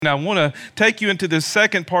And I want to take you into this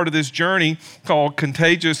second part of this journey called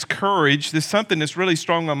contagious courage. This is something that's really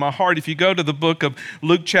strong on my heart. If you go to the book of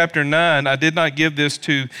Luke chapter 9, I did not give this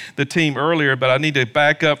to the team earlier, but I need to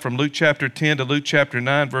back up from Luke chapter 10 to Luke chapter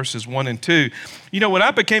 9, verses 1 and 2. You know, when I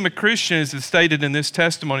became a Christian, as is stated in this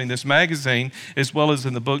testimony in this magazine, as well as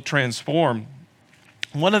in the book Transform,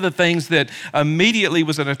 one of the things that immediately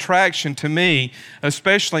was an attraction to me,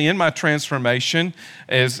 especially in my transformation,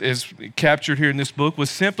 as captured here in this book, was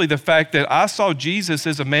simply the fact that I saw Jesus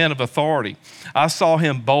as a man of authority. I saw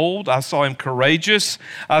him bold. I saw him courageous.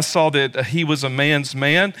 I saw that he was a man's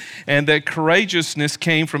man, and that courageousness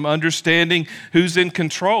came from understanding who's in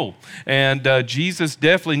control. And Jesus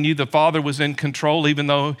definitely knew the Father was in control, even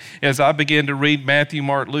though as I began to read Matthew,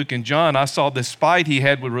 Mark, Luke, and John, I saw this fight he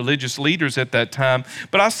had with religious leaders at that time.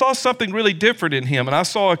 But I saw something really different in him, and I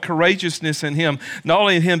saw a courageousness in him, not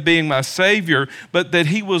only in him being my Savior, but that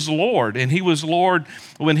he was Lord, and he was Lord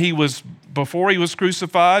when he was before he was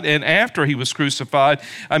crucified and after he was crucified.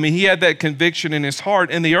 I mean, he had that conviction in his heart.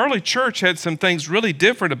 And the early church had some things really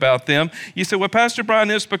different about them. You say, well, Pastor Brian,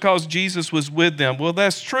 it's because Jesus was with them. Well,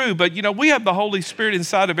 that's true. But, you know, we have the Holy Spirit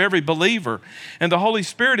inside of every believer. And the Holy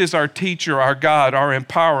Spirit is our teacher, our guide, our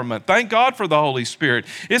empowerment. Thank God for the Holy Spirit.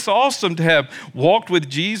 It's awesome to have walked with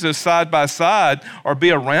Jesus side by side or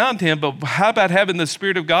be around him. But how about having the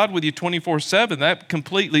Spirit of God with you 24/7? That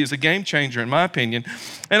completely is a game changer, in my opinion.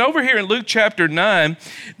 And over here in Luke chapter 9,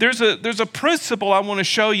 there's a principle I want to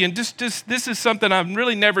show you, and this is something I've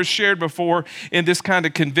really never shared before in this kind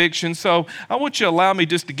of conviction. So I want you to allow me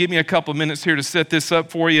just to give me a couple of minutes here to set this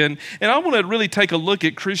up for you, and I want to really take a look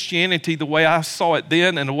at Christianity the way I saw it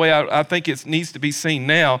then and the way I think it needs to be seen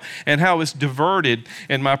now, and how it's diverted,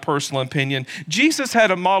 in my personal opinion. Jesus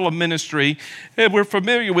had a model of ministry, and we're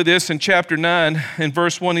familiar with this in chapter 9. In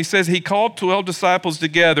verse 1, he says, he called 12 disciples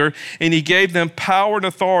together, and he gave them power and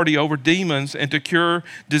authority over demons and to cure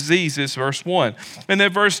diseases, verse 1. And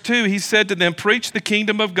then verse 2, he said to them, preach the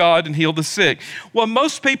kingdom of God and heal the sick. Well,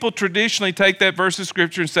 most people traditionally take that verse of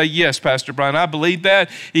scripture and say, yes, Pastor Brian, I believe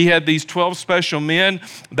that. He had these 12 special men.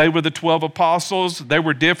 They were the 12 apostles. They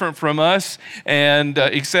were different from us, and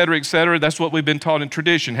et cetera, et cetera. That's what we've been taught in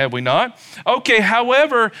tradition, have we not? Okay,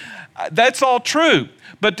 however, that's all true.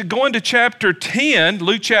 But to go into chapter 10,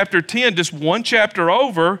 Luke chapter 10, just one chapter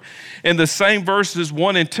over, in the same verses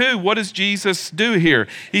 1 and 2, what does Jesus do here?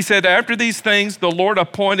 He said, after these things, the Lord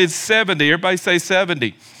appointed 70. Everybody say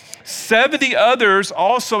 70. 70 others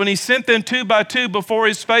also, and he sent them 2 by 2 before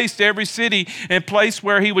his face to every city and place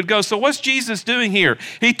where he would go. So what's Jesus doing here?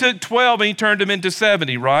 He took 12 and he turned them into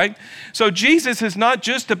 70, right? So Jesus is not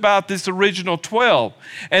just about this original 12.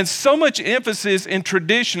 And so much emphasis in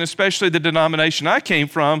tradition, especially the denomination I came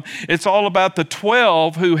from, it's all about the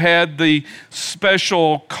 12 who had the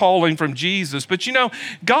special calling from Jesus. But you know,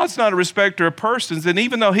 God's not a respecter of persons, and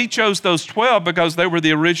even though he chose those 12 because they were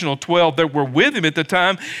the original 12 that were with him at the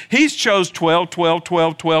time, he's chose 12, 12,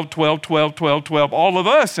 12, 12, 12, 12, 12, 12, all of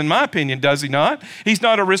us, in my opinion, does he not? He's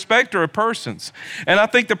not a respecter of persons. And I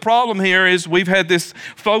think the problem here is we've had this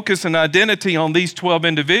focus and identity on these 12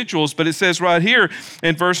 individuals, but it says right here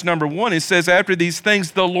in verse number 1, it says, after these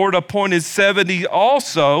things, the Lord appointed 70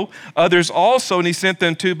 also, others also, and he sent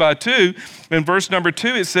them 2 by 2. In verse number 2,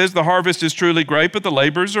 it says, the harvest is truly great, but the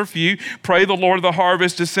laborers are few. Pray the Lord of the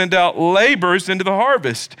harvest to send out laborers into the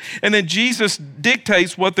harvest. And then Jesus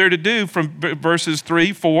dictates what they're to do from verses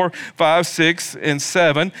 3, 4, 5, 6, and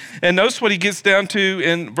 7. And notice what he gets down to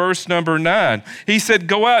in verse number 9. He said,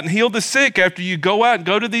 go out and heal the sick. After you go out and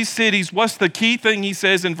go to these cities, what's the key thing he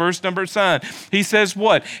says in verse number 9? He says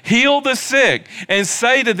what? Heal the sick and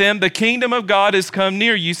say to them, the kingdom of God has come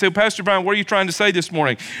near you. You say, Pastor Brian, what are you trying to say this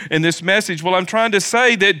morning in this message? Well, I'm trying to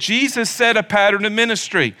say that Jesus set a pattern of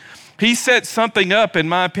ministry. He set something up, in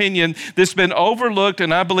my opinion, that's been overlooked,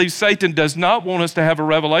 and I believe Satan does not want us to have a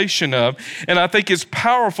revelation of. And I think it's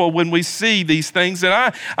powerful when we see these things. And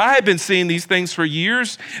I have been seeing these things for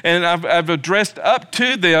years, and I've addressed up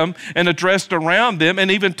to them and addressed around them and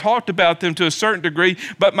even talked about them to a certain degree.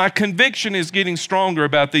 But my conviction is getting stronger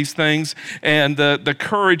about these things, and the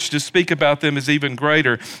courage to speak about them is even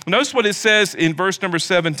greater. Notice what it says in verse number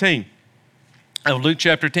 17. Of Luke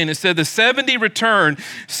chapter 10, it said, the 70 returned,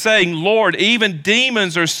 saying, Lord, even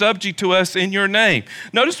demons are subject to us in your name.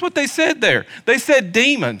 Notice what they said there. They said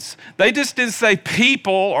demons. They just didn't say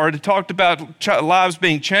people or talked about lives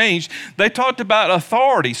being changed. They talked about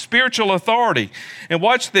authority, spiritual authority. And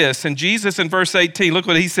watch this. And Jesus in verse 18, look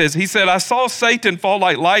what he says. He said, I saw Satan fall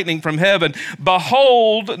like lightning from heaven.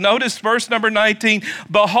 Behold, notice verse number 19,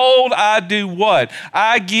 behold, I do what?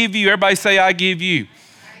 I give you, everybody say, I give you.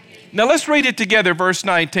 Now let's read it together, verse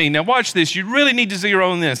 19. Now watch this. You really need to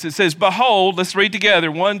zero on this. It says, behold, let's read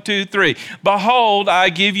together. 1, 2, 3. Behold, I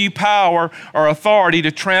give you power or authority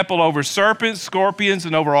to trample over serpents, scorpions,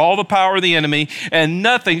 and over all the power of the enemy, and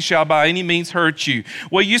nothing shall by any means hurt you.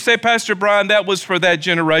 Well, you say, Pastor Brian, that was for that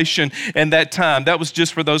generation and that time. That was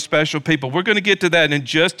just for those special people. We're going to get to that in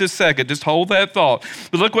just a second. Just hold that thought.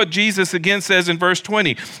 But look what Jesus again says in verse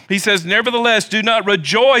 20. He says, nevertheless, do not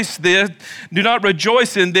rejoice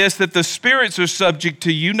in this, that the spirits are subject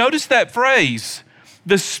to you. Notice that phrase.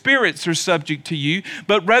 The spirits are subject to you,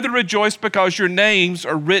 but rather rejoice because your names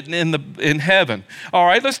are written in heaven. All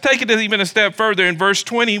right, let's take it even a step further in verse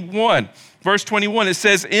 21. Verse 21, it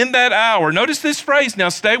says, in that hour, notice this phrase now,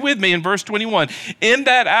 stay with me in verse 21. In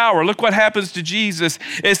that hour, look what happens to Jesus.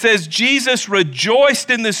 It says, Jesus rejoiced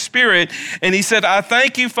in the Spirit, and he said, I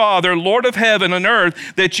thank you, Father, Lord of heaven and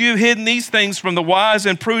earth, that you've hidden these things from the wise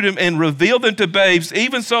and prudent and revealed them to babes.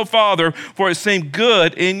 Even so, Father, for it seemed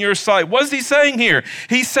good in your sight. What is he saying here?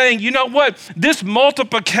 He's saying, you know what? This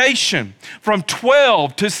multiplication from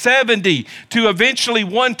 12 to 70 to eventually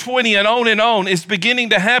 120 and on is beginning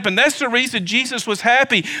to happen. That's the reason Jesus was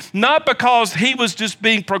happy, not because he was just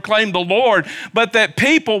being proclaimed the Lord, but that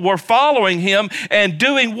people were following him and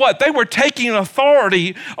doing what? They were taking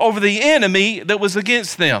authority over the enemy that was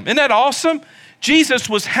against them. Isn't that awesome? Jesus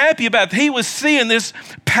was happy about it. He was seeing this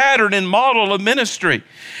pattern and model of ministry.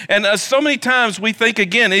 And so many times we think,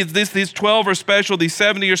 again, these 12 are special, these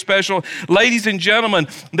 70 are special. Ladies and gentlemen,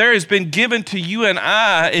 there has been given to you and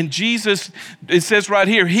I, and Jesus, it says right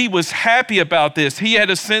here, he was happy about this. He had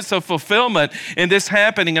a sense of fulfillment in this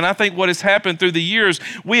happening. And I think what has happened through the years,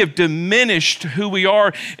 we have diminished who we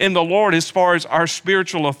are in the Lord as far as our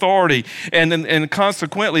spiritual authority. And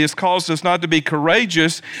consequently, it's caused us not to be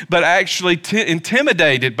courageous, but actually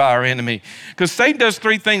intimidated by our enemy. Because Satan does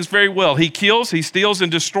three things very well. He kills, he steals, and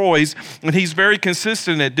destroys, and he's very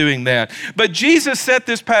consistent at doing that. But Jesus set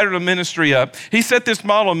this pattern of ministry up. He set this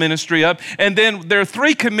model of ministry up, and then there are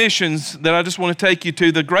three commissions that I just want to take you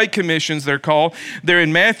to, the Great Commissions they're called. They're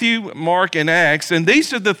in Matthew, Mark, and Acts, and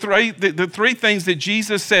these are the three things that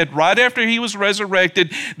Jesus said right after he was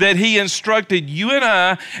resurrected that he instructed you and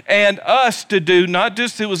I and us to do. Not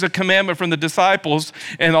just it was a commandment from the disciples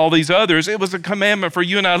and all these others, it was a commandment for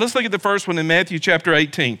you and I. Let's look at the first one in Matthew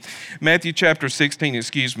chapter 16,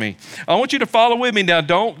 excuse me. I want you to follow with me now.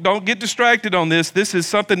 Don't get distracted on this. This is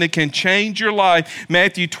something that can change your life.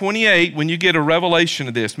 Matthew 28, when you get a revelation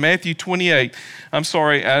of this. Matthew 28, I'm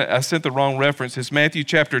sorry, I sent the wrong reference. It's Matthew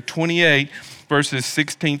chapter 28, verses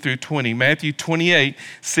 16 through 20. Matthew 28,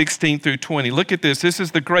 16 through 20. Look at this. This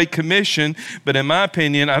is the Great Commission, but in my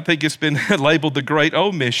opinion, I think it's been labeled the Great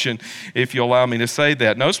Omission, if you allow me to say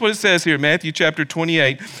that. Notice what it says here, Matthew chapter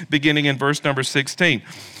 28, beginning in verse number 16.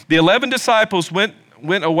 The 11 disciples went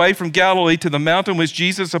away from Galilee to the mountain which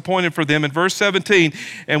Jesus appointed for them. In verse 17,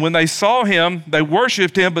 and when they saw him, they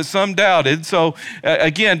worshiped him, but some doubted. So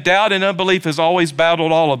again, doubt and unbelief has always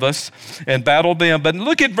battled all of us and battled them. But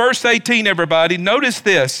look at verse 18, everybody. Notice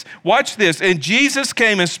this. Watch this. And Jesus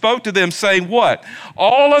came and spoke to them, saying what?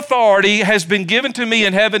 All authority has been given to me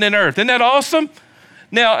in heaven and earth. Isn't that awesome?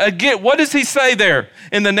 Now, again, what does he say there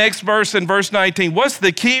in the next verse, in verse 19? What's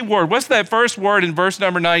the key word? What's that first word in verse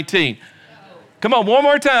number 19? Come on, one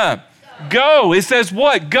more time. Go. It says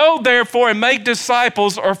what? Go, therefore, and make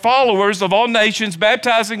disciples or followers of all nations,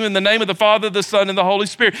 baptizing them in the name of the Father, the Son, and the Holy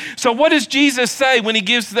Spirit. So what does Jesus say when he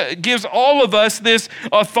gives all of us this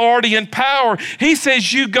authority and power? He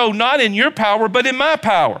says, you go not in your power, but in my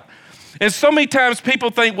power. And so many times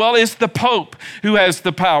people think, well, it's the Pope who has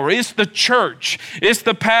the power. It's the church. It's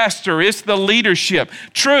the pastor. It's the leadership.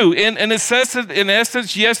 True. In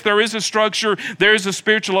essence, yes, there is a structure. There is a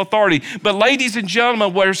spiritual authority. But ladies and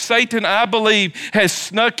gentlemen, where Satan, I believe, has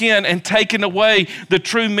snuck in and taken away the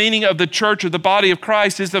true meaning of the church or the body of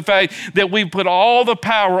Christ is the fact that we put all the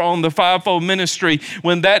power on the fivefold ministry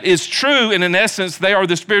when that is true. And in essence, they are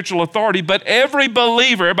the spiritual authority. But every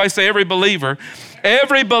believer, everybody say every believer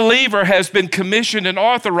has been commissioned and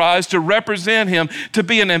authorized to represent him, to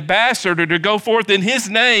be an ambassador, to go forth in his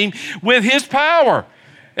name with his power.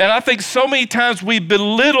 And I think so many times we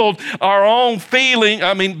belittled our own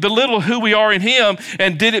belittled who we are in him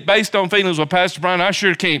and did it based on feelings. Well, Pastor Brian, I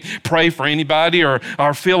sure can't pray for anybody or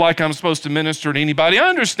feel like I'm supposed to minister to anybody. I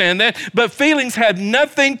understand that, but feelings have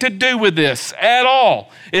nothing to do with this at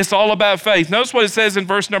all. It's all about faith. Notice what it says in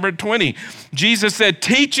verse number 20. Jesus said,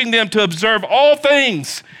 teaching them to observe all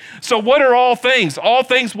things. So what are all things? All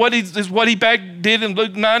things is what he did in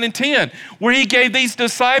Luke 9 and 10, where he gave these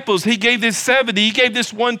disciples, he gave this 70, he gave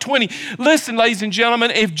this 120. Listen, ladies and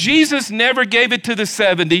gentlemen, if Jesus never gave it to the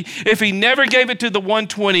 70, if he never gave it to the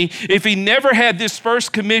 120, if he never had this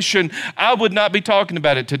first commission, I would not be talking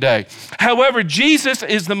about it today. However, Jesus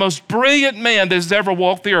is the most brilliant man that has ever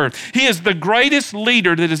walked the earth. He is the greatest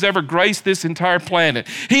leader that has ever graced this entire planet.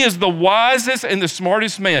 He is the wisest and the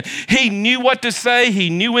smartest man. He knew what to say. He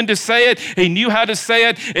knew when to say it. He knew how to say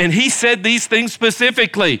it. And he said these things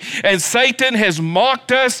specifically. And Satan has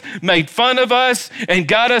mocked us, made fun of us, and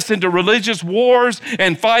got us into religious wars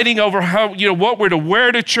and fighting over how, what we're to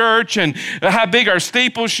wear to church and how big our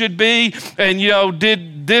steeple should be. And,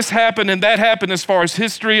 did this happen and that happen as far as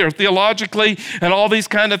history or theologically and all these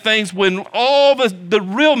kind of things, when all the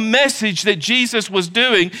real message that Jesus was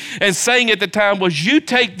doing and saying at the time was, you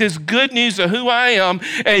take this good news of who I am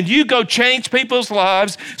and you go change people's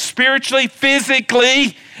lives spiritually,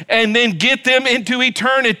 physically, and then get them into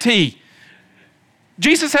eternity.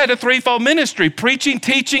 Jesus had a threefold ministry: preaching,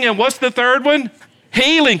 teaching, and what's the third one?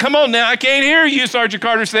 Healing. Come on now, I can't hear you, Sergeant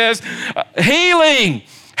Carter says. Healing.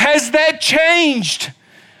 Has that changed?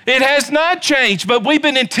 It has not changed, but we've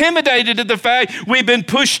been intimidated at the fact, we've been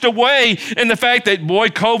pushed away in the fact that, boy,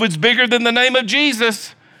 COVID's bigger than the name of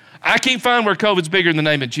Jesus. I can't find where COVID's bigger than the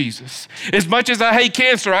name of Jesus. As much as I hate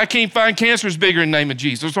cancer, I can't find cancer's bigger than the name of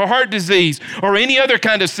Jesus, or heart disease, or any other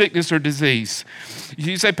kind of sickness or disease.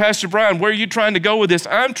 You say, Pastor Brian, where are you trying to go with this?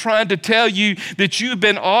 I'm trying to tell you that you've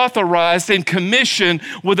been authorized and commissioned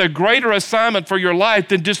with a greater assignment for your life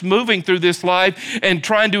than just moving through this life and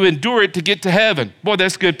trying to endure it to get to heaven. Boy,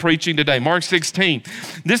 that's good preaching today. Mark 16.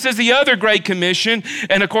 This is the other great commission.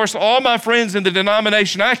 And of course, all my friends in the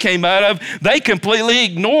denomination I came out of, they completely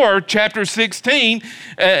ignore chapter 16,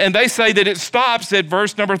 and they say that it stops at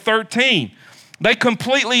verse number 13. They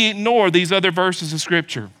completely ignore these other verses of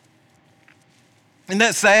Scripture. Isn't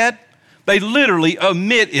that sad? They literally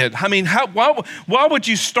omit it. I mean, why would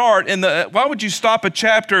you start why would you stop a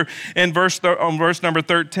chapter in verse number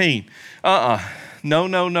 13?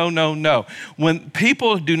 No. When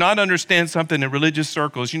people do not understand something in religious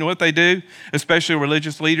circles, you know what they do? Especially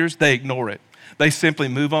religious leaders, they ignore it. They simply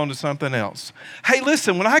move on to something else. Hey,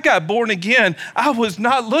 listen, when I got born again, I was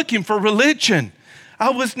not looking for religion. I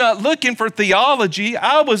was not looking for theology.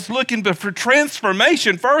 I was looking for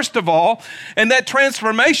transformation, first of all. And that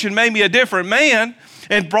transformation made me a different man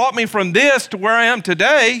and brought me from this to where I am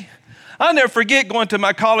today. I'll never forget going to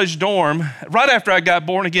my college dorm. Right after I got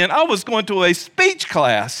born again, I was going to a speech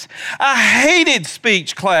class. I hated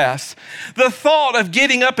speech class. The thought of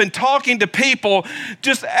getting up and talking to people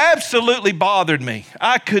just absolutely bothered me.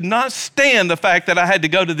 I could not stand the fact that I had to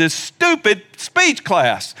go to this stupid speech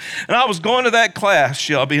class. And I was going to that class,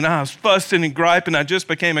 Shelby, and I was fussing and griping. I just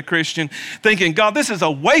became a Christian, thinking, God, this is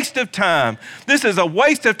a waste of time. This is a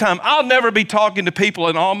waste of time. I'll never be talking to people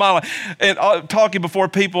in all my life, and talking before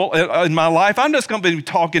people in my life. I'm just going to be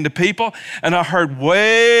talking to people. And I heard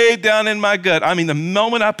way down in my gut, I mean, the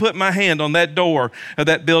moment I put my hand on that door of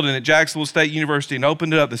that building at Jacksonville State University and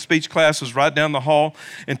opened it up, the speech class was right down the hall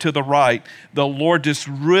and to the right. The Lord just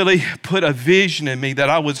really put a vision in me that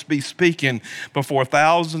I would be speaking before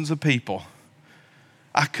thousands of people.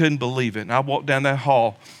 I couldn't believe it. And I walked down that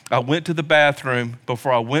hall. I went to the bathroom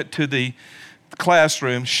before I went to the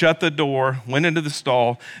classroom, shut the door, went into the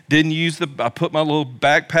stall, I put my little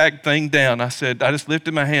backpack thing down. I just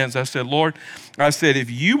lifted my hands. I said, Lord, if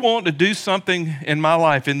you want to do something in my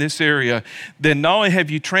life in this area, then not only have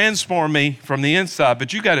you transformed me from the inside,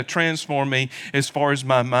 but you got to transform me as far as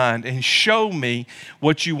my mind and show me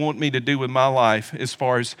what you want me to do with my life as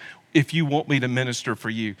far as if you want me to minister for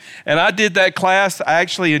you. And I did that class. I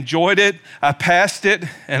actually enjoyed it. I passed it,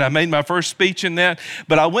 and I made my first speech in that.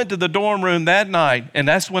 But I went to the dorm room that night, and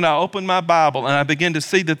that's when I opened my Bible, and I began to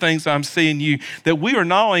see the things I'm seeing you, that we are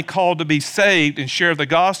not only called to be saved and share the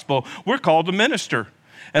gospel, we're called to minister.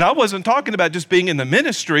 And I wasn't talking about just being in the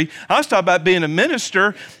ministry. I was talking about being a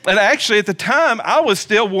minister. And actually, at the time, I was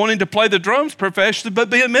still wanting to play the drums professionally, but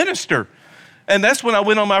be a minister. And that's when I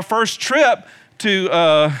went on my first trip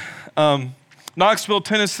to Knoxville,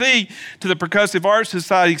 Tennessee, to the Percussive Arts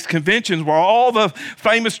Society's conventions, where all the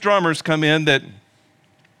famous drummers come in that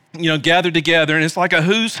gather together, and it's like a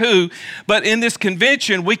who's who. But in this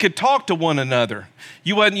convention, we could talk to one another.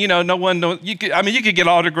 You wasn't, you could get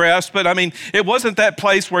autographs, but it wasn't that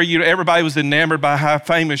place where everybody was enamored by how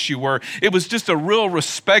famous you were. It was just a real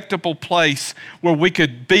respectable place where we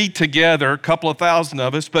could be together, a couple of thousand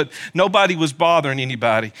of us, but nobody was bothering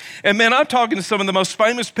anybody. And man, I'm talking to some of the most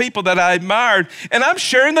famous people that I admired, and I'm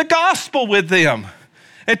sharing the gospel with them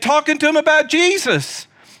and talking to them about Jesus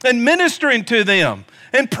and ministering to them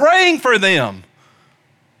and praying for them.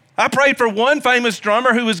 I prayed for one famous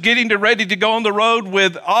drummer who was getting ready to go on the road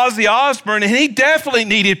with Ozzy Osbourne, and he definitely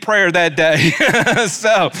needed prayer that day.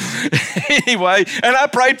 So anyway, and I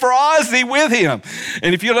prayed for Ozzy with him.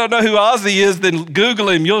 And if you don't know who Ozzy is, then Google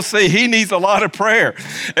him. You'll see he needs a lot of prayer.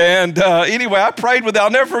 And anyway, I prayed with him.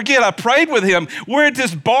 I'll never forget, I prayed with him. We're at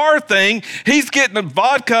this bar thing. He's getting a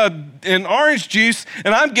vodka and orange juice,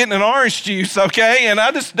 and I'm getting an orange juice, okay? And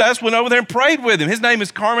I just went over there and prayed with him. His name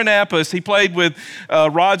is Carmen Apis. He played with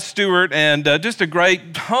Rod Stewart, and just a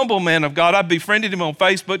great, humble man of God. I befriended him on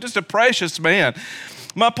Facebook, just a precious man.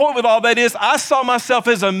 My point with all that is I saw myself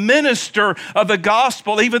as a minister of the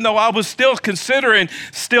gospel, even though I was still considering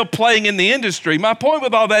still playing in the industry. My point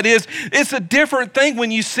with all that is it's a different thing when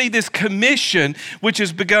you see this commission, which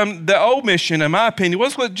has become the old mission, in my opinion.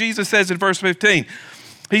 What's what Jesus says in verse 15?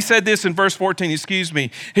 He said this in verse 14,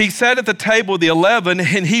 He sat at the table with the 11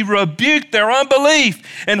 and he rebuked their unbelief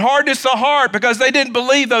and hardness of heart because they didn't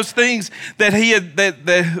believe those things that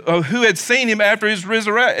who had seen him after his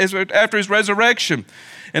resurrection.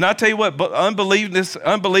 And I tell you what,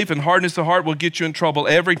 unbelief and hardness of heart will get you in trouble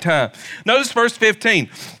every time. Notice verse 15.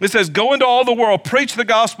 It says, go into all the world, preach the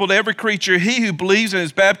gospel to every creature. He who believes and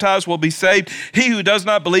is baptized will be saved. He who does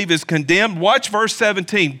not believe is condemned. Watch verse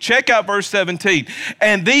 17. Check out verse 17.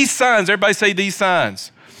 And these signs, everybody say these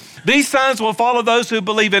signs. These signs will follow those who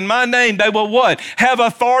believe in my name. They will what? Have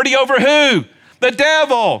authority over who? The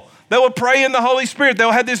devil. They will pray in the Holy Spirit.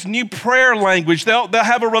 They'll have this new prayer language. They'll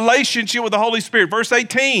have a relationship with the Holy Spirit. Verse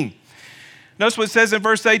 18. Notice what it says in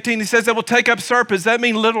verse 18. He says they will take up serpents. That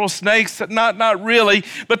means literal snakes? Not really.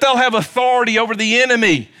 But they'll have authority over the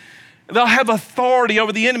enemy. They'll have authority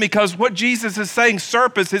over the enemy because what Jesus is saying,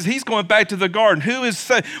 serpents, is he's going back to the garden.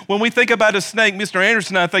 When we think about a snake, Mr.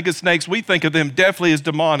 Anderson and I think of snakes, we think of them definitely as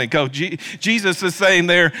demonic. Jesus is saying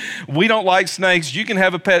there, we don't like snakes. You can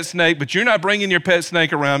have a pet snake, but you're not bringing your pet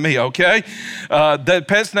snake around me, okay? The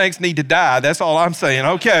pet snakes need to die. That's all I'm saying,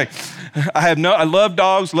 okay? I love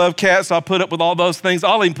dogs, love cats. I'll put up with all those things.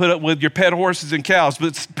 I'll even put up with your pet horses and cows.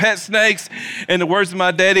 But pet snakes, in the words of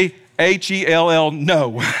my daddy, Hell,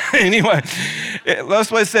 no. Anyway, that's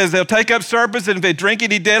what it says. They'll take up serpents, and if they drink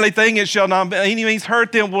any deadly thing, it shall not by any means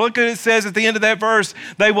hurt them. Look what it says at the end of that verse.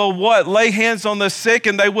 They will what? Lay hands on the sick,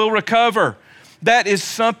 and they will recover. That is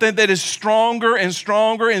something that is stronger and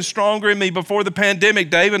stronger and stronger in me. Before the pandemic,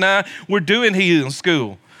 Dave and I were doing healing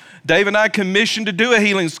school. Dave and I commissioned to do a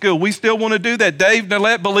healing school. We still want to do that. Dave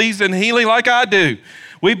Nillette believes in healing like I do.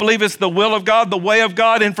 We believe it's the will of God, the way of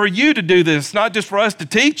God, and for you to do this, not just for us to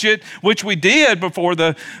teach it, which we did before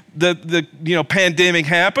the pandemic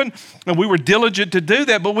happened, and we were diligent to do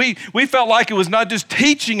that. But we felt like it was not just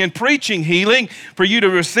teaching and preaching healing for you to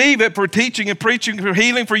receive it, for teaching and preaching for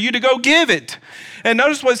healing for you to go give it. And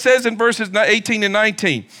notice what it says in verses 19 and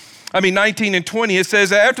 19 and 20, it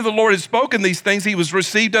says, after the Lord had spoken these things, he was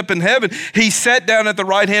received up in heaven. He sat down at the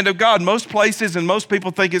right hand of God. Most places and most people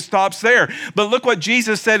think it stops there. But look what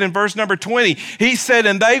Jesus said in verse number 20. He said,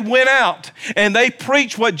 and they went out and they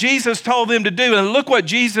preached what Jesus told them to do. And look what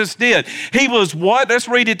Jesus did. He was what? Let's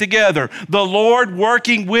read it together. The Lord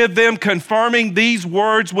working with them, confirming these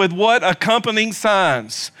words with what? Accompanying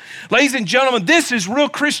signs. Ladies and gentlemen, this is real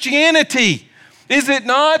Christianity. Is it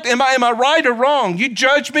not? Am I right or wrong? You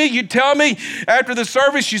judge me, you tell me after the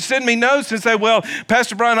service, you send me notes and say, well,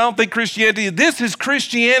 Pastor Brian, I don't think Christianity, this is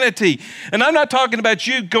Christianity. And I'm not talking about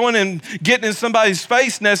you going and getting in somebody's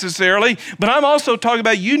face necessarily, but I'm also talking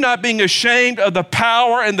about you not being ashamed of the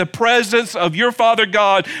power and the presence of your Father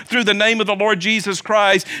God through the name of the Lord Jesus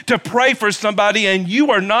Christ to pray for somebody, and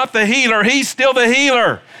you are not the healer, he's still the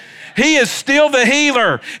healer. He is still the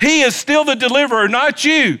healer. He is still the deliverer, not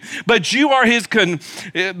you. But you are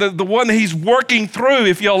the one that he's working through,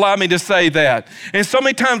 if you'll allow me to say that. And so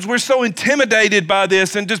many times we're so intimidated by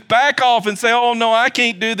this and just back off and say, oh, no, I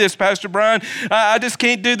can't do this, Pastor Brian. I just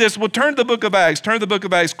can't do this. Well, turn to the book of Acts. Turn to the book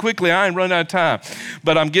of Acts quickly. I ain't running out of time.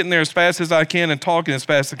 But I'm getting there as fast as I can and talking as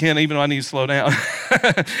fast as I can, even though I need to slow down.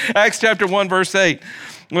 Acts chapter 1, verse 8.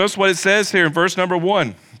 Notice what it says here in verse number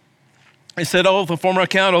 1. It said, the former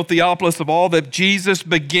account, O Theophilus, of all that Jesus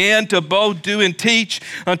began to both do and teach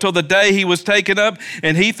until the day he was taken up,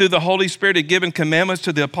 and he through the Holy Spirit had given commandments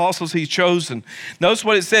to the apostles he's chosen. Notice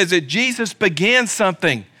what it says, that Jesus began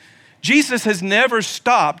something. Jesus has never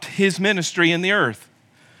stopped his ministry in the earth.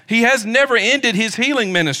 He has never ended his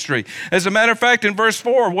healing ministry. As a matter of fact, in verse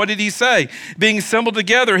 4, what did he say? Being assembled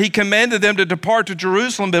together, he commanded them to depart to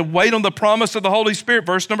Jerusalem, but wait on the promise of the Holy Spirit.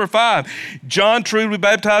 Verse number 5, John truly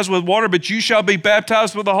baptized with water, but you shall be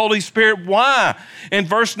baptized with the Holy Spirit. Why? In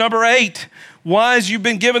verse number 8, why, as you've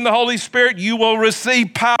been given the Holy Spirit, you will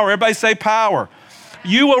receive power. Everybody say power.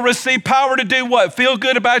 You will receive power to do what? Feel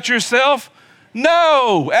good about yourself?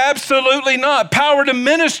 No, absolutely not. Power to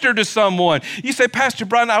minister to someone. You say, Pastor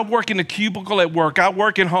Brian, I work in a cubicle at work. I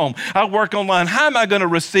work at home. I work online. How am I going to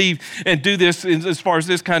receive and do this as far as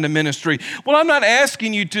this kind of ministry? Well, I'm not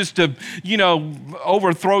asking you just to,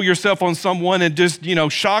 overthrow yourself on someone and just,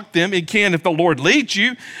 shock them. It can if the Lord leads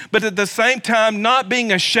you. But at the same time, not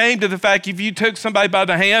being ashamed of the fact if you took somebody by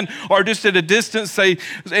the hand or just at a distance, say,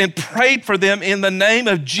 and prayed for them in the name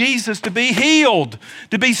of Jesus to be healed,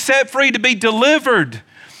 to be set free, to be delivered,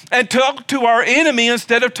 and talk to our enemy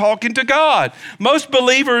instead of talking to God. Most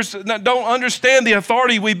believers don't understand the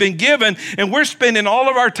authority we've been given, and we're spending all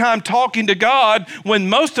of our time talking to God when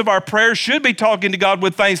most of our prayers should be talking to God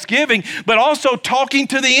with thanksgiving, but also talking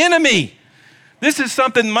to the enemy. This is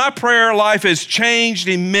something my prayer life has changed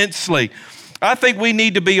immensely. I think we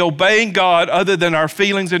need to be obeying God other than our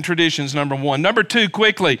feelings and traditions, number one. Number two,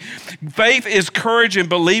 quickly, faith is courage in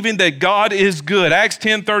believing that God is good. Acts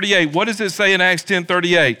 10:38. What does it say in Acts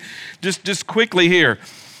 10:38? Just quickly here.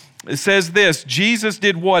 It says this, Jesus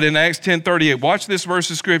did what in Acts 10:38? Watch this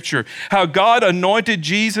verse of scripture. How God anointed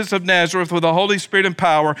Jesus of Nazareth with the Holy Spirit and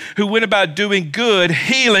power, who went about doing good,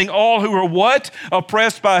 healing all who were what?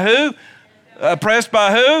 Oppressed by who? Oppressed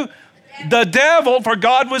by who? The devil, for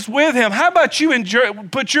God was with him. How about you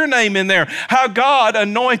put your name in there? How God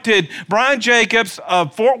anointed Brian Jacobs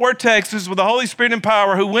of Fort Worth, Texas with the Holy Spirit and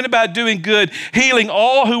power, who went about doing good, healing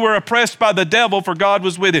all who were oppressed by the devil, for God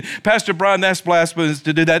was with him. Pastor Brian, that's blasphemous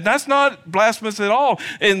to do that. That's not blasphemous at all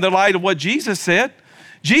in the light of what Jesus said.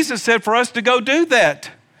 Jesus said for us to go do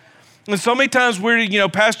that. And so many times we're,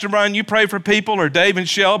 Pastor Brian, you pray for people, or Dave and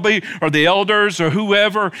Shelby, or the elders, or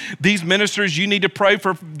whoever, these ministers, you need to pray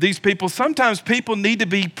for these people. Sometimes people need to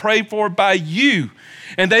be prayed for by you.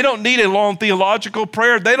 And they don't need a long theological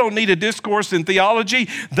prayer. They don't need a discourse in theology.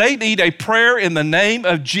 They need a prayer in the name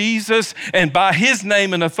of Jesus and by his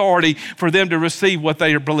name and authority for them to receive what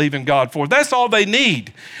they are believing God for. That's all they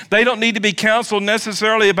need. They don't need to be counseled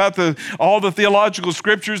necessarily about all the theological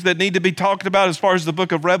scriptures that need to be talked about as far as the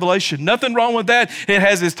book of Revelation. Nothing wrong with that. It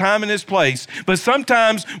has its time and its place. But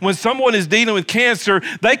sometimes when someone is dealing with cancer,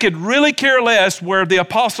 they could really care less where the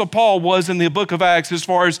Apostle Paul was in the book of Acts as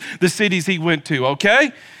far as the cities he went to, okay?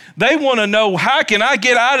 They want to know, how can I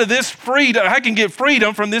get out of this freedom? I can get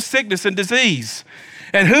freedom from this sickness and disease.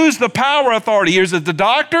 And who's the power authority? Is it the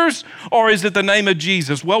doctors or is it the name of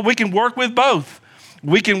Jesus? Well, we can work with both.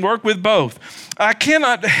 We can work with both. I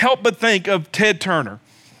cannot help but think of Ted Turner.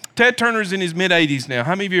 Ted Turner's in his mid-80s now.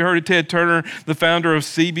 How many of you heard of Ted Turner, the founder of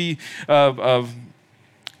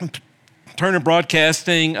Turner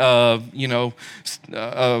Broadcasting, all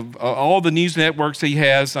the news networks he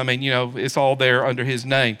has? I mean, it's all there under his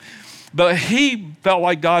name. But he felt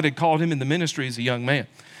like God had called him in the ministry as a young man.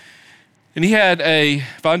 And he had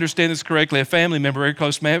if I understand this correctly, a family member, very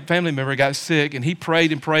close family member, got sick, and he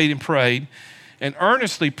prayed and prayed and prayed and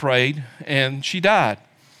earnestly prayed, and she died.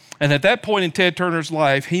 And at that point in Ted Turner's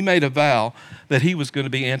life, he made a vow that he was going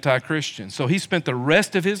to be anti-Christian. So he spent the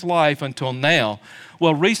rest of his life until now.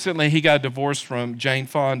 Well, recently he got divorced from Jane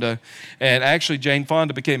Fonda, and actually Jane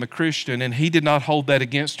Fonda became a Christian, and he did not hold that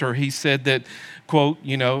against her. He said that, quote,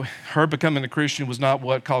 her becoming a Christian was not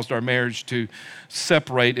what caused our marriage to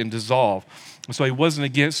separate and dissolve. So he wasn't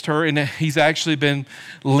against her, and he's actually been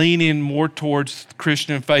leaning more towards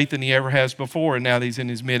Christian faith than he ever has before, and now he's in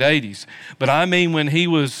his mid-80s. But I mean, when he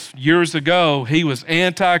was years ago, he was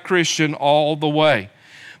anti-Christian all the way.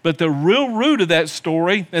 But the real root of that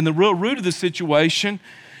story and the real root of the situation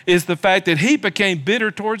is the fact that he became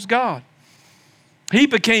bitter towards God. He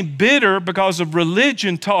became bitter because of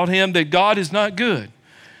religion taught him that God is not good,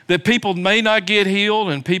 that people may not get healed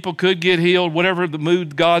and people could get healed, whatever the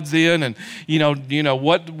mood God's in, and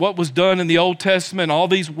what was done in the Old Testament, all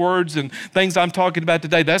these words and things I'm talking about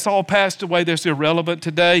today, that's all passed away. That's irrelevant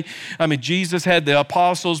today. I mean, Jesus had the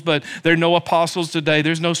apostles, but there are no apostles today.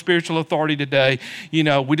 There's no spiritual authority today.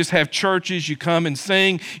 We just have churches. You come and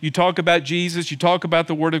sing. You talk about Jesus. You talk about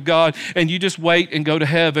the Word of God, and you just wait and go to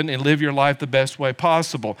heaven and live your life the best way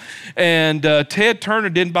possible. And Ted Turner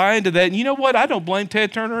didn't buy into that. And you know what? I don't blame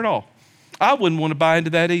Ted Turner at all. I wouldn't want to buy into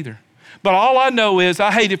that either. But all I know is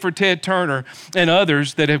I hate it for Ted Turner and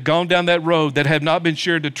others that have gone down that road that have not been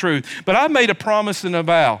shared the truth. But I made a promise and a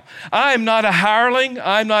vow. I am not a hireling.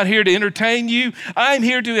 I'm not here to entertain you. I'm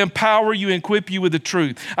here to empower you and equip you with the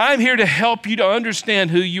truth. I'm here to help you to understand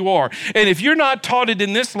who you are. And if you're not taught it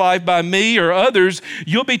in this life by me or others,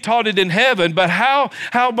 you'll be taught it in heaven. But how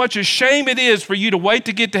much a shame it is for you to wait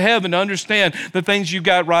to get to heaven to understand the things you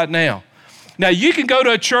got right now. Now, you can go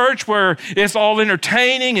to a church where it's all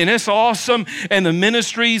entertaining and it's awesome, and the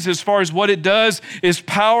ministries, as far as what it does, is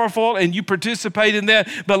powerful, and you participate in that.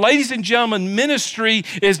 But ladies and gentlemen, ministry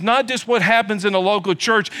is not just what happens in a local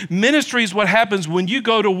church. Ministry is what happens when you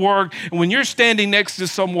go to work and when you're standing next to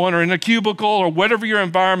someone or in a cubicle or whatever your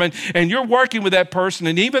environment, and you're working with that person.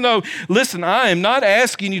 And even though, listen, I am not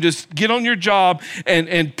asking you to get on your job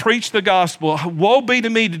and preach the gospel. Woe be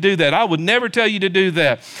to me to do that. I would never tell you to do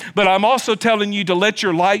that. But I'm also telling you to let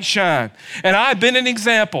your light shine. And I've been an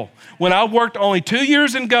example. When I worked only 2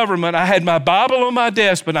 years in government, I had my Bible on my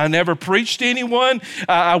desk, but I never preached to anyone.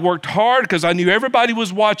 I worked hard because I knew everybody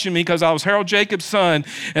was watching me because I was Harold Jacobs' son,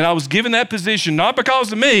 and I was given that position, not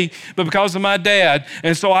because of me, but because of my dad.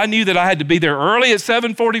 And so I knew that I had to be there early at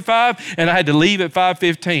 7:45, and I had to leave at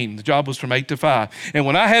 5:15. The job was from 8 to 5. And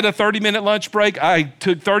when I had a 30-minute lunch break, I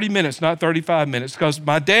took 30 minutes, not 35 minutes, because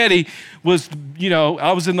my daddy was,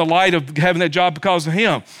 I was in the light of having that job because of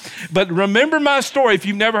him. But remember my story if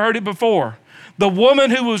you've never heard it before. The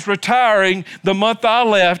woman who was retiring the month I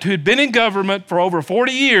left, who had been in government for over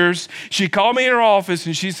 40 years, she called me in her office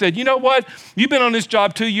and she said, you know what? You've been on this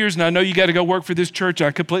job 2 years and I know you got to go work for this church.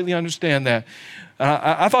 I completely understand that.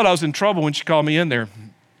 I thought I was in trouble when she called me in there.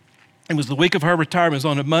 It was the week of her retirement. It was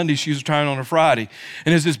on a Monday. She was retiring on a Friday.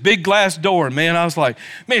 And there's this big glass door. And man, I was like,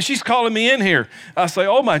 man, she's calling me in here. I say,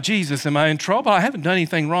 oh my Jesus, am I in trouble? I haven't done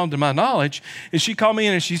anything wrong to my knowledge. And she called me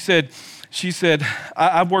in and she said,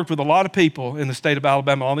 I've worked with a lot of people in the state of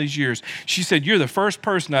Alabama all these years. She said, you're the first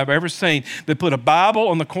person I've ever seen that put a Bible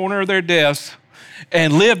on the corner of their desk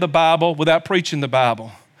and lived the Bible without preaching the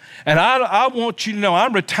Bible. And I want you to know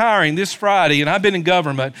I'm retiring this Friday, and I've been in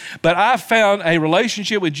government, but I found a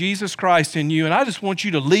relationship with Jesus Christ in you, and I just want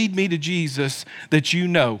you to lead me to Jesus that you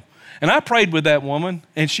know. And I prayed with that woman,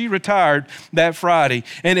 and she retired that Friday.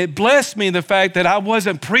 And it blessed me the fact that I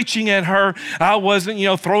wasn't preaching at her. I wasn't,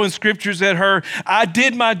 throwing scriptures at her. I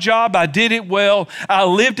did my job. I did it well. I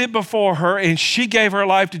lived it before her, and she gave her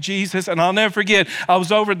life to Jesus. And I'll never forget, I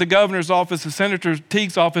was over at the governor's office, the Senator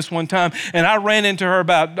Teague's office one time, and I ran into her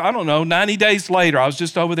about, 90 days later. I was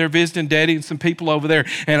just over there visiting Daddy and some people over there,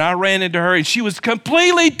 and I ran into her, and she was a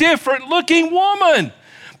completely different looking woman,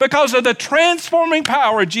 because of the transforming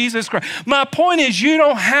power of Jesus Christ. My point is, you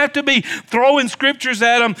don't have to be throwing scriptures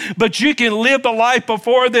at them, but you can live the life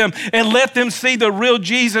before them and let them see the real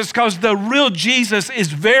Jesus, because the real Jesus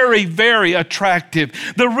is very, very attractive.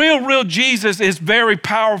 The real Jesus is very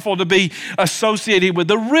powerful to be associated with.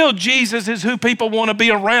 The real Jesus is who people want to be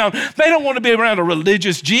around. They don't want to be around a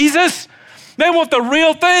religious Jesus. They want the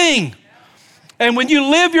real thing. And when you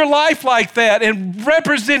live your life like that and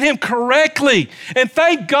represent him correctly, and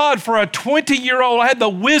thank God for a 20-year-old, I had the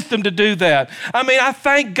wisdom to do that. I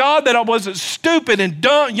thank God that I wasn't stupid and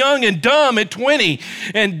dumb, young and dumb at 20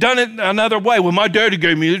 and done it another way. Well, my daddy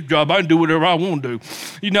gave me this job. I can do whatever I want to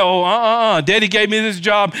do. Daddy gave me this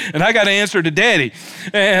job, and I got to answer to Daddy.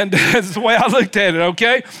 And that's the way I looked at it,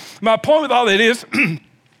 okay? My point with all that is,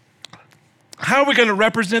 how are we going to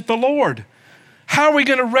represent the Lord? How are we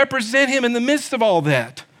going to represent him in the midst of all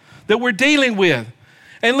that we're dealing with?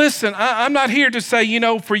 And listen, I'm not here to say,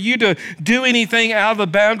 for you to do anything out of the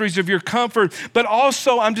boundaries of your comfort, but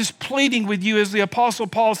also I'm just pleading with you, as the Apostle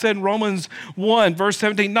Paul said in Romans 1, verse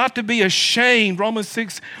 17, not to be ashamed, Romans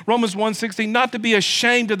 1:16, not to be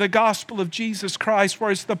ashamed of the gospel of Jesus Christ,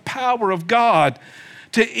 for it's the power of God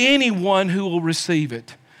to anyone who will receive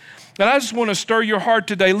it. And I just want to stir your heart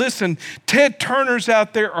today. Listen, Ted Turners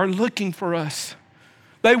out there are looking for us.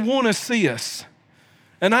 They want to see us.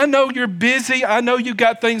 And I know you're busy. I know you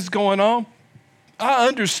got things going on. I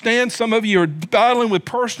understand some of you are battling with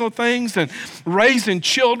personal things and raising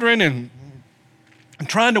children and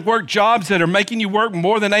trying to work jobs that are making you work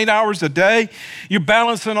more than 8 hours a day. You're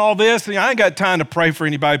balancing all this. And I ain't got time to pray for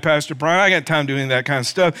anybody, Pastor Brian. I ain't got time to do any of that kind of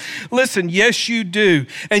stuff. Listen, yes, you do.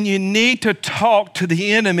 And you need to talk to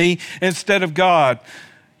the enemy instead of God.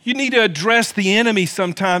 You need to address the enemy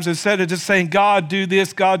sometimes instead of just saying, God, do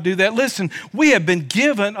this, God, do that. Listen, we have been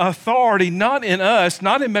given authority, not in us,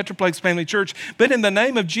 not in Metroplex Family Church, but in the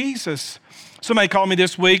name of Jesus. Somebody called me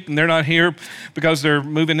this week, and they're not here because they're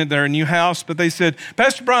moving into their new house, but they said,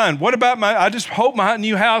 Pastor Brian, what about I just hope my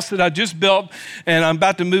new house that I just built and I'm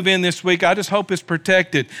about to move in this week, I just hope it's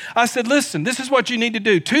protected. I said, listen, this is what you need to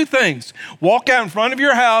do. 2 things. Walk out in front of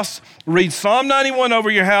your house, read Psalm 91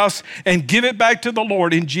 over your house, and give it back to the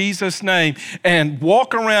Lord in Jesus' name, and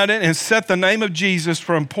walk around it and set the name of Jesus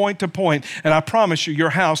from point to point, and I promise you,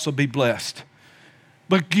 your house will be blessed.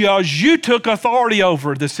 Because you took authority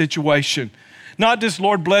over the situation. Not just,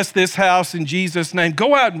 Lord, bless this house in Jesus' name.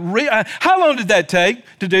 Go out and read. How long did that take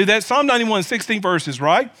to do that? Psalm 91, 16 verses,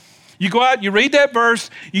 right? You go out, you read that verse,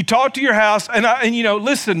 you talk to your house, and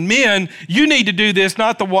listen, men, you need to do this,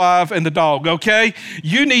 not the wife and the dog, okay?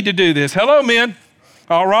 You need to do this. Hello, men,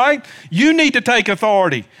 all right? You need to take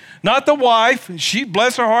authority. Not the wife. She,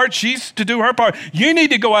 bless her heart, she's to do her part. You need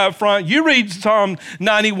to go out front. You read Psalm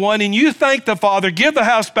 91 and you thank the Father, give the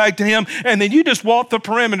house back to him, and then you just walk the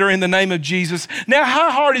perimeter in the name of Jesus. Now, how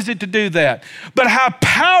hard is it to do that? But how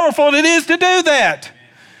powerful it is to do that.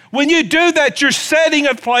 When you do that, you're setting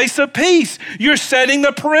a place of peace. You're setting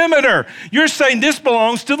the perimeter. You're saying this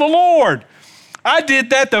belongs to the Lord. I did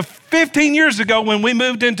that 15 years ago when we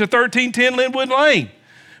moved into 1310 Linwood Lane.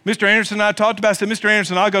 Mr. Anderson and I talked about it. I said, Mr.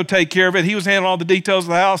 Anderson, I'll go take care of it. He was handling all the details of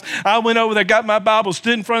the house. I went over there, got my Bible,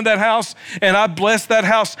 stood in front of that house, and I blessed that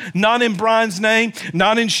house, not in Brian's name,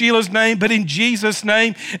 not in Sheila's name, but in Jesus'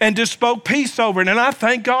 name, and just spoke peace over it. And I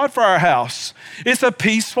thank God for our house. It's a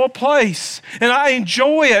peaceful place, and I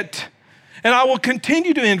enjoy it. And I will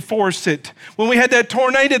continue to enforce it. When we had that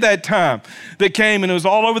tornado that time that came and it was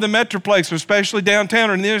all over the Metroplex, especially downtown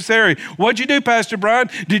or in this area. What'd you do, Pastor Brian?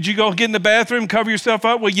 Did you go get in the bathroom, cover yourself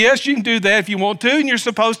up? Well, yes, you can do that if you want to, and you're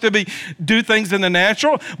supposed to do things in the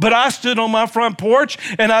natural. But I stood on my front porch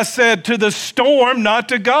and I said to the storm, not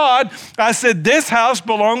to God, I said, this house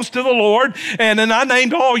belongs to the Lord. And then I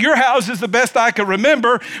named all your houses the best I could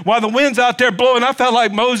remember while the wind's out there blowing. I felt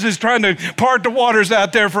like Moses trying to part the waters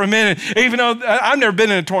out there for a minute. Even though I've never been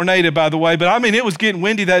in a tornado, by the way, but I mean, it was getting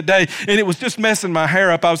windy that day and it was just messing my hair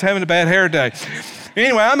up. I was having a bad hair day.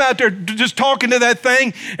 Anyway, I'm out there just talking to that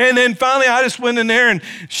thing. And then finally I just went in there and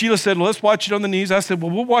Sheila said, well, let's watch it on the news. I said, well,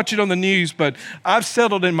 we'll watch it on the news, but I've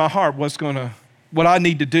settled in my heart what I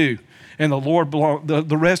need to do. And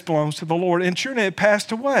the rest belongs to the Lord. And sure enough, it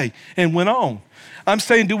passed away and went on. I'm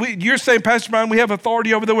saying, you're saying, Pastor Brian, we have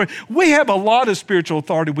authority over the word. We have a lot of spiritual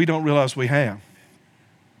authority we don't realize we have.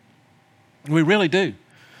 We really do.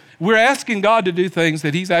 We're asking God to do things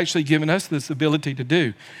that he's actually given us this ability to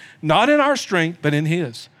do. Not in our strength, but in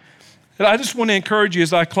his. And I just want to encourage you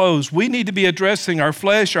as I close, we need to be addressing our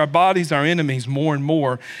flesh, our bodies, our enemies more and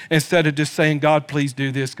more instead of just saying, God, please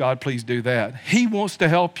do this, God, please do that. He wants to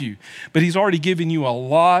help you, but he's already given you a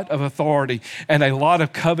lot of authority and a lot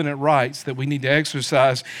of covenant rights that we need to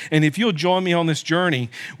exercise. And if you'll join me on this journey,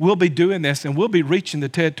 we'll be doing this and we'll be reaching the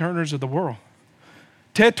Ted Turners of the world.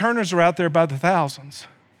 Ted Turners are out there by the thousands,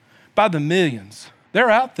 by the millions. They're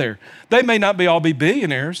out there. They may not all be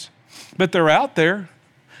billionaires, but they're out there.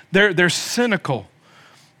 They're cynical.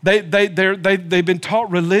 They've been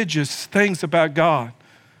taught religious things about God.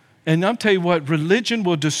 And I'm telling you what, religion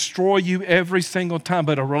will destroy you every single time,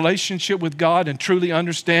 but a relationship with God and truly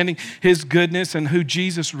understanding his goodness and who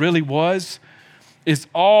Jesus really was is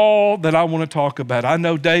all that I want to talk about. I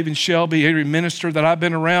know Dave and Shelby, every minister that I've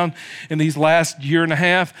been around in these last year and a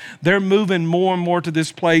half, they're moving more and more to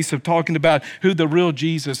this place of talking about who the real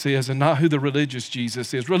Jesus is and not who the religious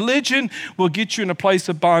Jesus is. Religion will get you in a place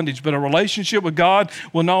of bondage, but a relationship with God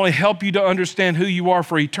will not only help you to understand who you are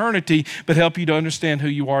for eternity, but help you to understand who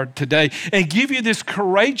you are today and give you this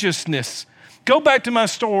courageousness. Go back to my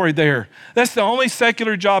story there. That's the only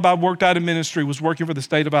secular job I worked out in ministry was working for the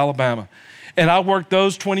state of Alabama. And I worked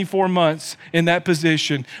those 24 months in that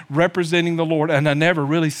position representing the Lord, and I never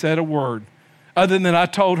really said a word other than I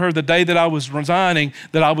told her the day that I was resigning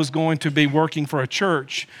that I was going to be working for a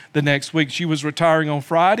church the next week. She was retiring on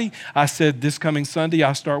Friday. I said, this coming Sunday,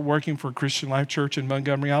 I start working for Christian Life Church in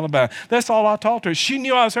Montgomery, Alabama. That's all I told her. She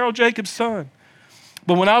knew I was Harold Jacobs' son.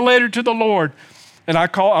 But when I led her to the Lord, and I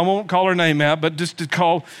won't call her name out, but just to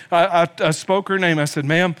call, I spoke her name. I said,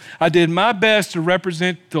 ma'am, I did my best to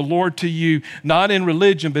represent the Lord to you, not in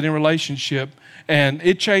religion, but in relationship. And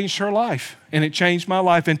it changed her life, and it changed my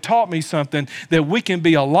life and taught me something, that we can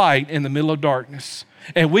be a light in the middle of darkness.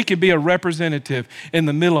 And we can be a representative in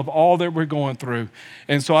the middle of all that we're going through.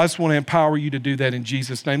 And so I just want to empower you to do that in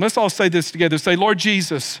Jesus' name. Let's all say this together. Say, Lord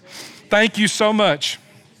Jesus, thank you so much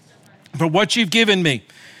for what you've given me.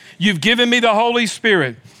 You've given me the Holy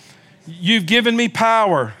Spirit. You've given me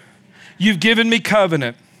power. You've given me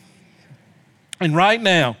covenant. And right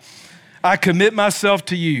now, I commit myself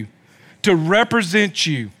to you, to represent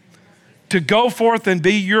you, to go forth and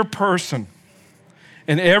be your person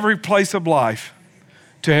in every place of life,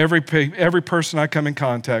 to every person I come in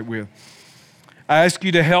contact with. I ask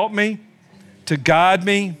you to help me, to guide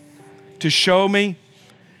me, to show me,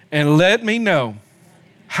 and let me know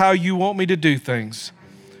how you want me to do things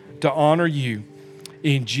to honor you.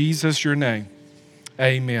 In Jesus, your name,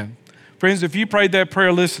 amen. Friends, if you prayed that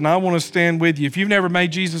prayer, listen, I want to stand with you. If you've never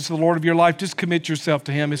made Jesus the Lord of your life, just commit yourself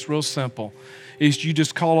to him. It's real simple. is you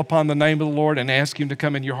just call upon the name of the Lord and ask Him to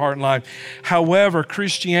come in your heart and life. However,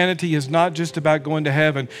 Christianity is not just about going to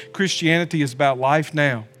heaven. Christianity is about life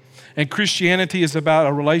now. And Christianity is about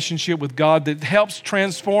a relationship with God that helps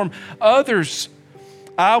transform others.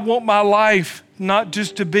 I want my life not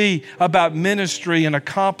just to be about ministry and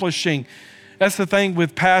accomplishing. That's the thing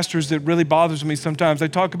with pastors that really bothers me sometimes. They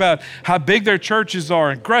talk about how big their churches are,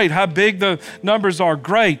 and great, how big the numbers are,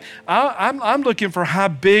 great. I'm looking for how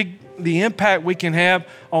big the impact we can have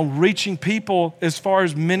on reaching people as far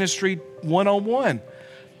as ministry one-on-one.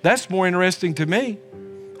 That's more interesting to me.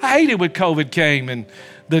 I hated when COVID came and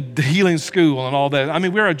the healing school and all that. I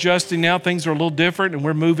mean, we're adjusting now. Things are a little different and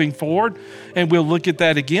we're moving forward, and we'll look at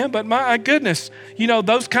that again. But my goodness,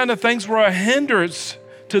 those kind of things were a hindrance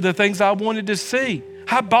to the things I wanted to see.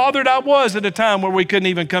 How bothered I was at a time where we couldn't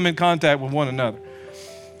even come in contact with one another.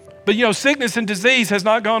 But sickness and disease has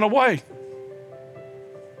not gone away.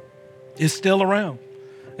 It's still around.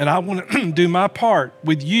 And I want to do my part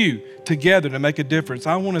with you together to make a difference.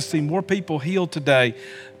 I want to see more people healed today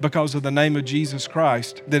because of the name of Jesus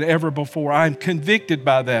Christ than ever before. I'm convicted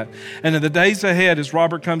by that. And in the days ahead, as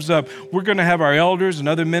Robert comes up, we're going to have our elders and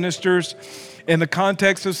other ministers in the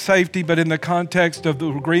context of safety, but in the context of the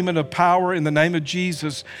agreement of power in the name of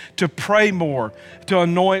Jesus, to pray more, to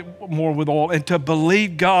anoint more with oil, and to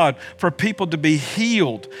believe God for people to be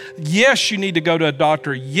healed. Yes, you need to go to a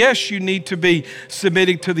doctor. Yes, you need to be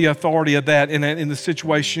submitting to the authority of that in the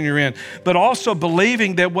situation you're in. But also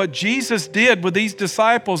believing that what Jesus did with these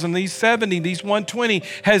disciples and these 70, these 120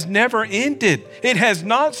 has never ended. It has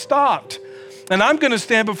not stopped. And I'm going to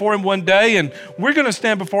stand before Him one day, and we're going to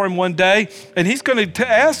stand before Him one day, and He's going to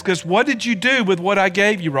ask us, what did you do with what I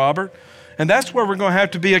gave you, Robert? And that's where we're going to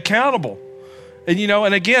have to be accountable. And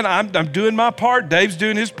and again, I'm doing my part. Dave's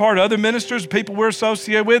doing his part. Other ministers, people we're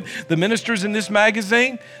associated with, the ministers in this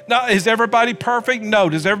magazine. Now, is everybody perfect? No.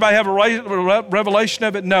 Does everybody have a revelation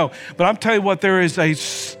of it? No. But I'm telling you what, there is a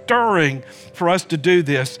stirring for us to do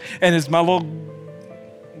this. And as my little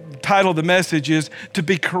title of the message is, to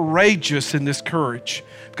be courageous in this courage,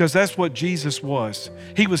 because that's what Jesus was.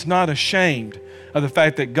 He was not ashamed of the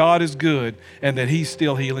fact that God is good and that He's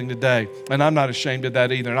still healing today. And I'm not ashamed of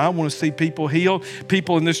that either. And I want to see people healed.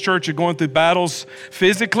 People in this church are going through battles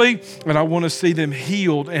physically, and I want to see them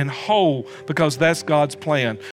healed and whole, because that's God's plan.